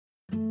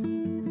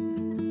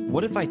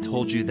What if I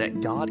told you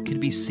that God could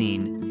be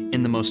seen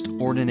in the most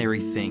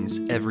ordinary things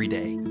every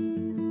day?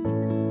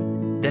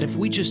 That if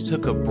we just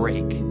took a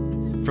break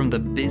from the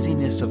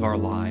busyness of our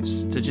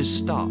lives to just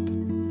stop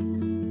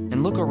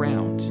and look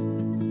around,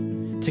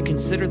 to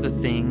consider the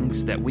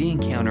things that we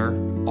encounter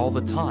all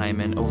the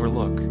time and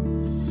overlook,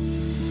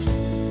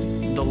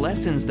 the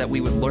lessons that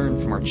we would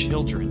learn from our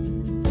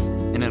children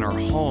and in our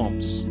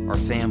homes, our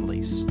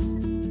families.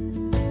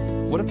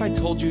 What if I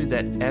told you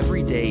that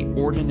everyday,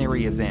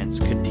 ordinary events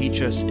could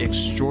teach us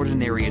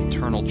extraordinary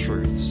eternal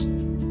truths?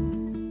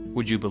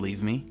 Would you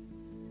believe me?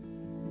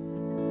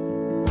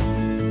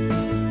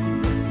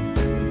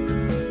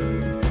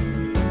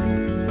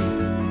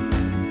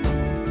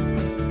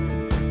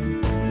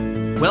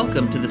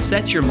 Welcome to the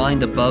Set Your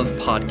Mind Above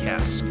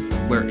podcast,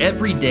 where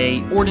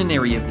everyday,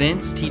 ordinary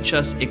events teach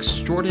us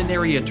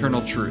extraordinary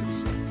eternal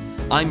truths.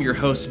 I'm your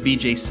host,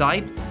 BJ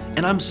Sipe,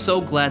 and I'm so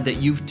glad that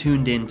you've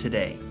tuned in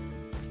today.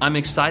 I'm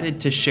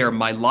excited to share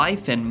my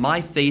life and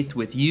my faith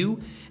with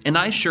you, and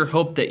I sure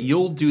hope that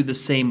you'll do the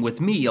same with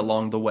me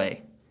along the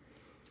way.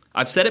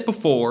 I've said it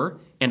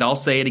before, and I'll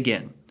say it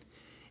again.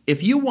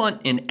 If you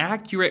want an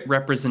accurate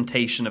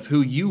representation of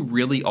who you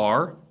really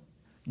are,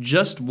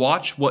 just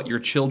watch what your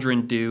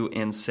children do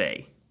and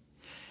say.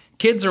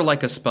 Kids are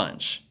like a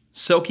sponge,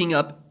 soaking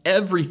up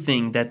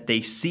everything that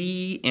they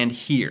see and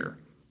hear,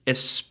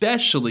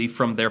 especially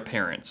from their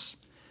parents.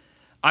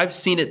 I've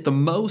seen it the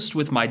most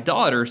with my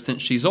daughter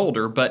since she's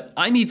older, but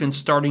I'm even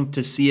starting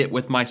to see it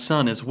with my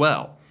son as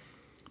well.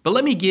 But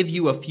let me give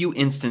you a few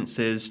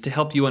instances to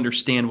help you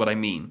understand what I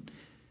mean.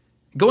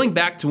 Going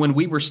back to when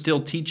we were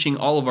still teaching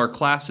all of our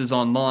classes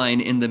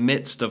online in the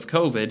midst of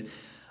COVID,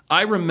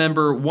 I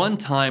remember one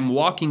time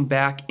walking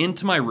back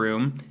into my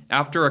room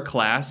after a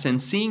class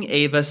and seeing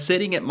Ava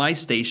sitting at my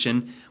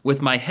station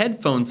with my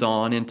headphones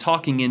on and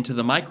talking into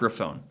the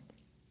microphone.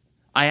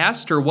 I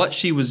asked her what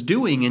she was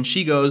doing, and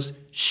she goes,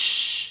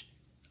 "Shh,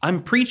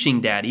 I'm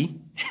preaching, Daddy."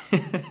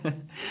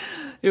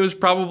 It was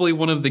probably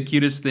one of the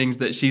cutest things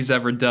that she's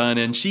ever done,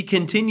 and she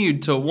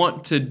continued to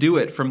want to do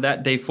it from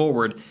that day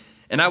forward,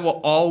 and I will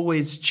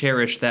always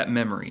cherish that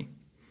memory.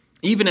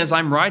 Even as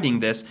I'm writing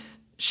this,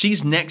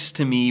 she's next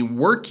to me,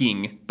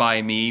 working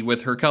by me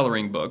with her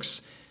coloring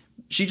books.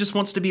 She just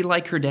wants to be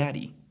like her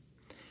daddy.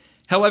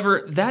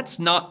 However, that's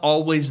not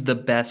always the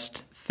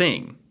best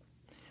thing,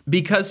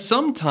 because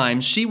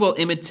sometimes she will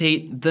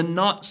imitate the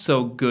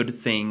not-so-good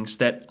things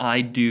that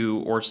I do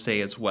or say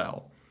as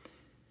well.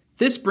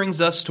 This brings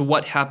us to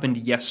what happened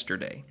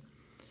yesterday.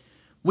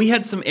 We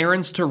had some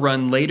errands to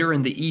run later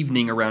in the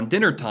evening around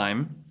dinner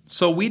time,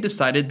 so we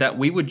decided that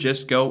we would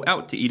just go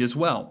out to eat as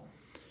well.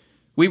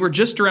 We were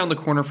just around the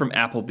corner from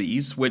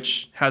Applebee's,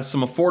 which has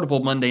some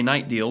affordable Monday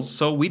night deals,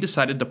 so we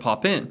decided to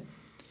pop in.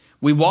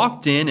 We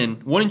walked in,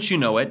 and wouldn't you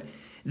know it,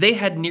 they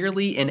had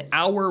nearly an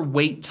hour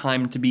wait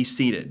time to be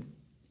seated.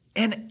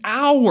 An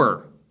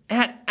hour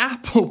at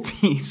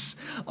Applebee's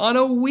on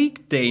a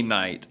weekday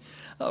night.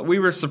 We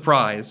were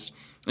surprised,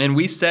 and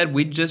we said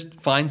we'd just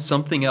find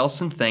something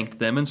else and thanked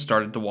them and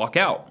started to walk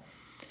out.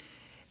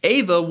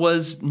 Ava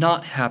was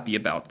not happy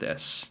about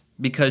this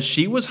because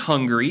she was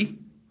hungry,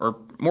 or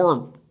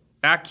more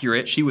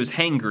accurate, she was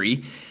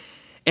hangry,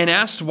 and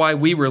asked why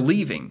we were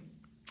leaving.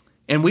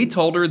 And we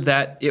told her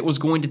that it was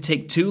going to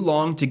take too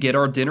long to get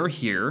our dinner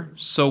here,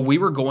 so we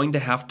were going to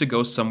have to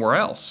go somewhere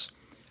else.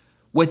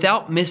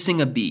 Without missing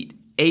a beat,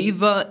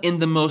 Ava, in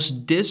the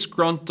most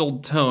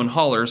disgruntled tone,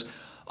 hollers,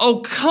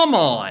 "Oh, come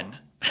on!"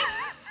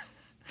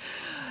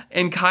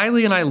 And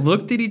Kylie and I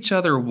looked at each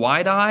other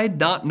wide-eyed,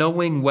 not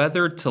knowing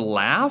whether to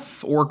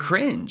laugh or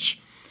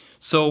cringe.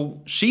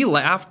 So she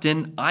laughed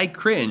and I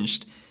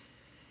cringed.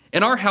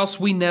 In our house,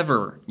 we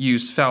never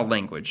use foul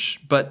language,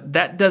 but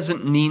that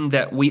doesn't mean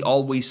that we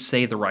always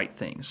say the right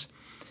things.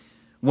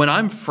 When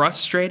I'm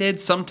frustrated,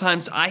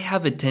 sometimes I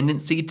have a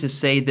tendency to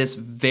say this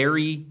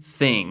very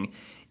thing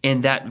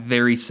in that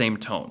very same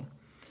tone.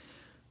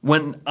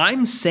 When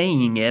I'm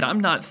saying it, I'm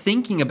not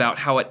thinking about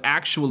how it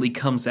actually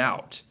comes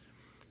out.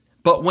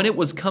 But when it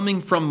was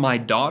coming from my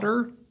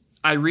daughter,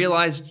 I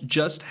realized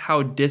just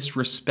how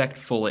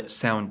disrespectful it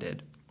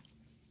sounded.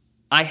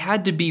 I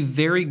had to be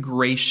very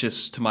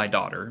gracious to my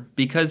daughter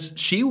because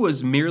she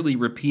was merely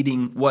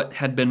repeating what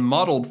had been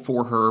modeled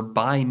for her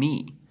by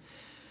me.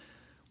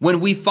 When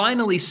we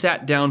finally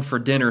sat down for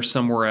dinner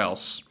somewhere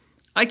else,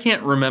 I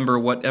can't remember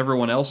what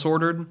everyone else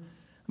ordered,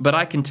 but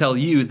I can tell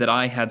you that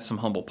I had some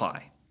humble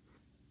pie.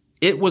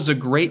 It was a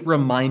great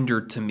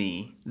reminder to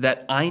me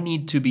that I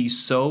need to be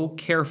so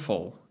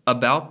careful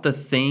about the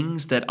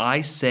things that I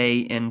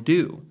say and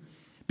do,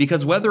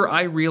 because whether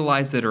I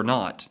realize it or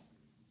not,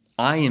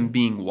 I am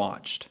being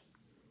watched.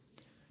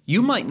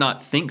 You might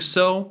not think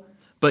so,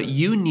 but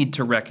you need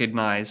to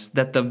recognize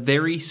that the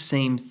very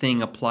same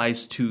thing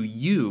applies to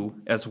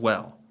you as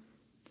well.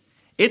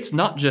 It's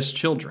not just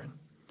children.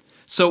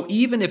 So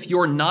even if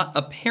you're not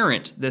a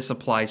parent, this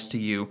applies to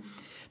you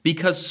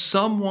because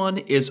someone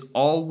is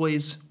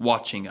always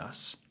watching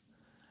us.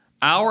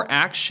 Our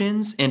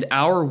actions and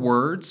our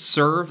words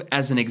serve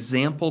as an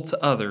example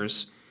to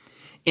others,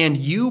 and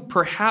you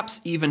perhaps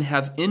even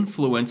have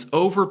influence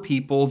over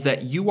people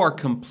that you are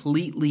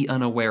completely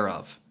unaware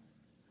of.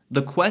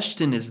 The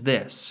question is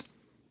this: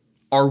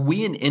 are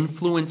we an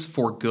influence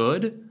for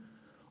good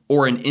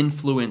or an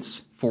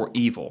influence for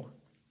evil?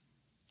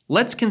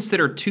 Let's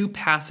consider two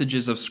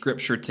passages of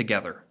Scripture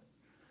together.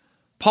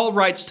 Paul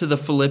writes to the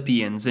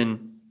Philippians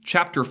in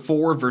chapter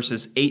 4,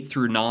 verses 8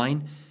 through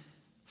 9,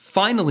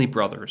 "Finally,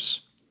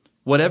 brothers,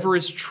 whatever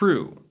is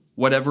true,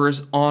 whatever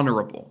is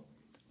honorable,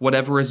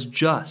 whatever is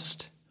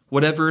just,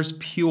 whatever is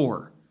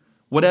pure,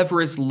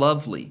 whatever is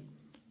lovely,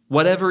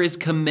 whatever is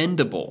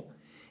commendable,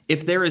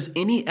 if there is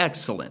any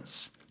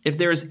excellence, if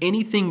there is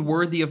anything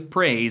worthy of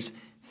praise,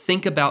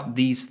 think about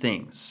these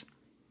things.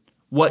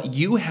 What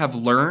you have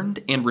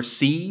learned and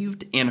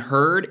received and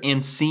heard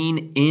and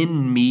seen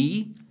in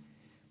me,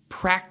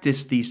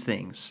 practice these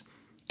things,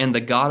 and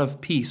the God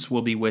of peace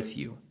will be with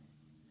you."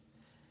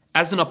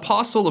 As an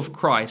apostle of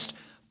Christ,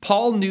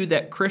 Paul knew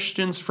that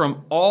Christians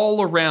from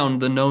all around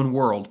the known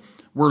world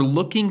were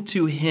looking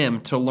to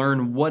him to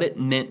learn what it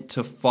meant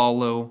to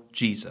follow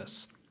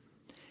Jesus.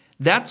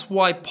 That's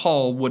why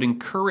Paul would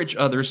encourage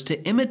others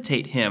to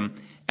imitate him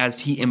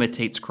as he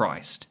imitates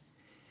Christ,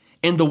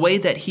 in the way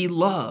that he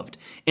loved,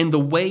 in the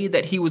way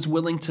that he was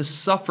willing to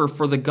suffer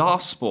for the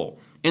gospel,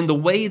 in the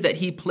way that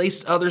he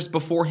placed others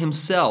before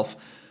himself.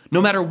 No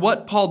matter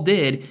what Paul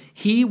did,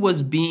 he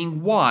was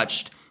being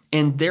watched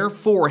and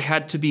therefore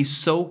had to be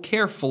so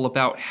careful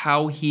about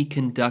how he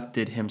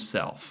conducted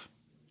himself.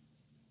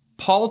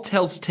 Paul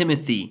tells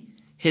Timothy,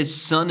 his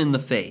son in the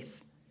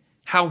faith,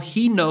 how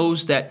he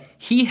knows that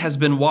he has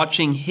been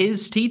watching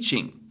his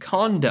teaching,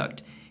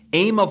 conduct,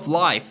 aim of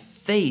life,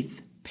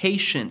 faith,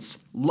 patience,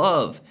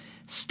 love,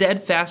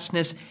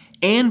 steadfastness,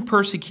 and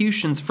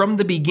persecutions from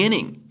the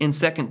beginning in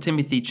 2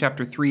 Timothy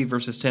chapter 3,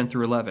 verses 10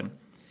 through 11.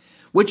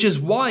 Which is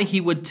why he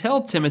would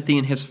tell Timothy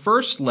in his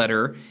first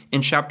letter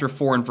in chapter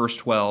 4 and verse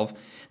 12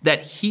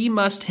 that he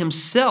must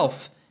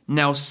himself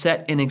now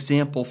set an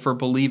example for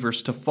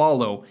believers to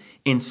follow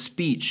in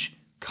speech,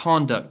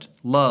 conduct,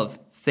 love,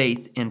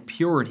 faith, and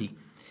purity,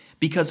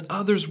 because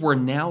others were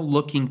now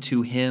looking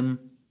to him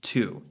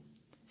too.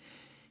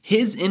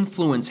 His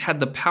influence had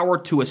the power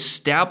to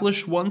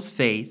establish one's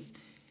faith,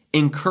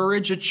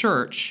 encourage a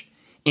church,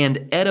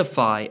 and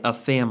edify a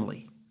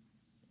family.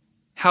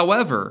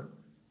 However,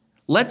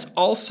 let's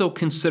also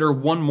consider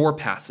one more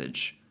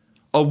passage,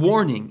 a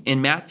warning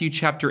in Matthew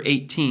chapter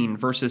 18,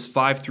 verses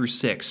 5 through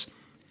 6,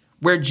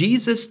 where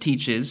Jesus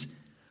teaches,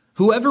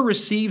 "Whoever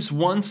receives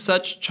one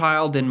such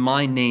child in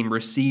my name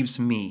receives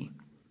me.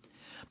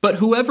 But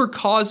whoever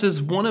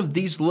causes one of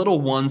these little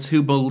ones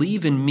who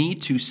believe in me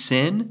to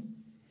sin,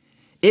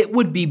 it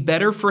would be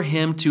better for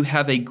him to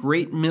have a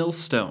great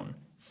millstone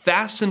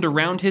fastened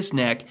around his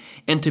neck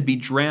and to be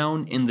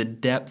drowned in the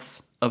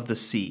depths of the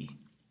sea."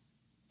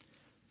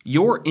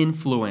 Your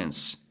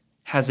influence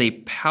has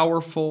a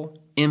powerful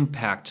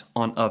impact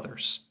on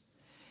others,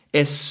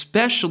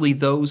 especially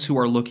those who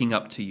are looking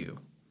up to you.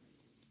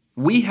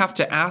 We have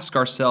to ask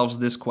ourselves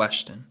this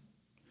question: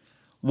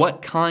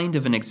 what kind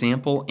of an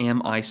example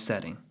am I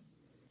setting?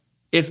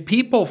 If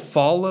people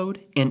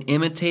followed and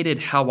imitated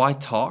how I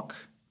talk,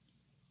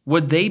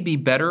 would they be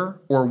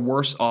better or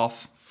worse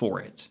off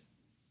for it?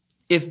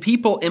 If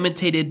people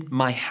imitated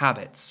my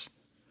habits,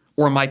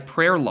 or my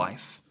prayer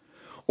life,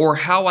 or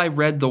how I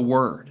read the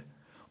Word,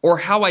 or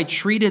how I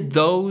treated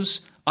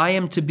those I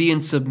am to be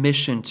in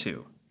submission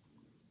to,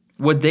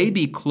 would they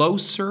be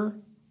closer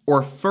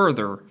or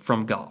further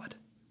from God?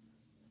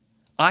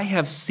 I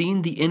have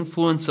seen the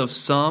influence of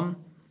some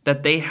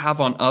that they have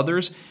on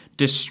others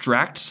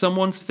distract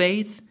someone's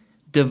faith,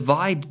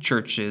 divide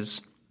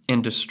churches,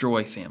 and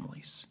destroy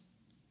families.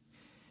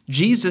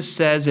 Jesus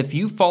says if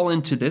you fall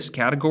into this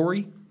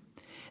category,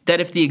 that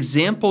if the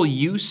example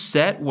you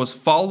set was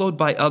followed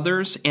by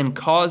others and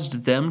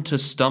caused them to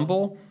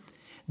stumble,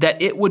 that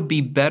it would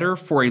be better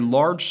for a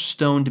large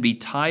stone to be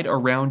tied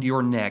around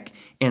your neck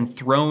and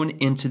thrown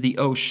into the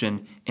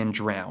ocean and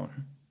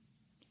drown.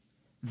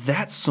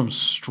 That's some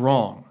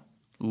strong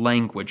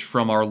language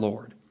from our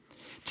Lord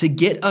to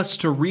get us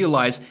to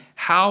realize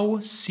how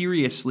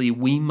seriously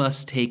we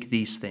must take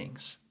these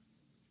things.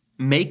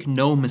 Make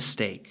no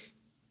mistake,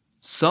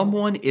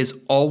 someone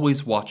is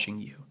always watching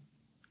you.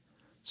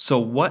 So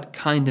what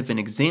kind of an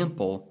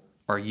example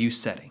are you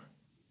setting?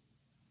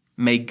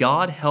 May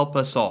God help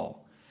us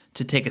all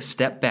to take a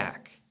step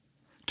back,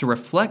 to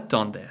reflect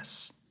on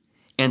this,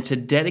 and to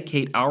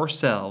dedicate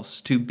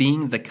ourselves to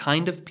being the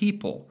kind of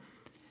people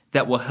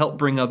that will help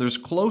bring others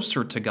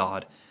closer to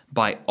God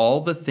by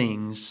all the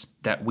things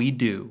that we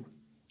do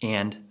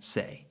and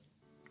say.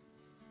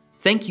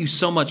 Thank you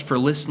so much for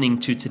listening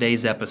to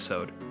today's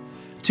episode.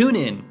 Tune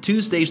in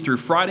Tuesdays through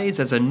Fridays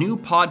as a new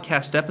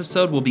podcast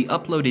episode will be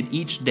uploaded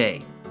each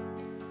day.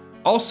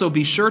 Also,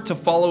 be sure to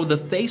follow the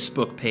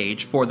Facebook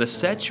page for the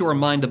Set Your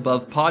Mind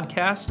Above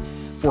podcast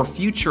for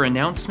future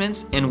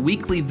announcements and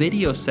weekly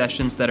video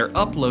sessions that are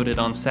uploaded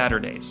on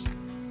Saturdays.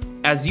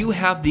 As you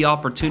have the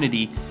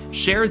opportunity,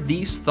 share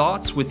these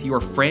thoughts with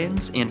your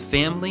friends and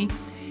family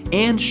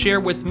and share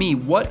with me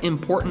what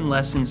important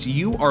lessons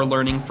you are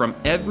learning from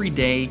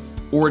everyday,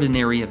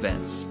 ordinary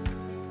events.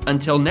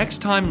 Until next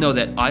time, know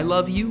that I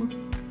love you,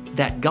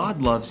 that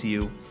God loves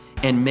you,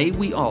 and may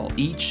we all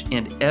each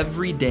and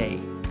every day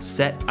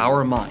set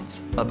our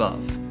minds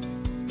above.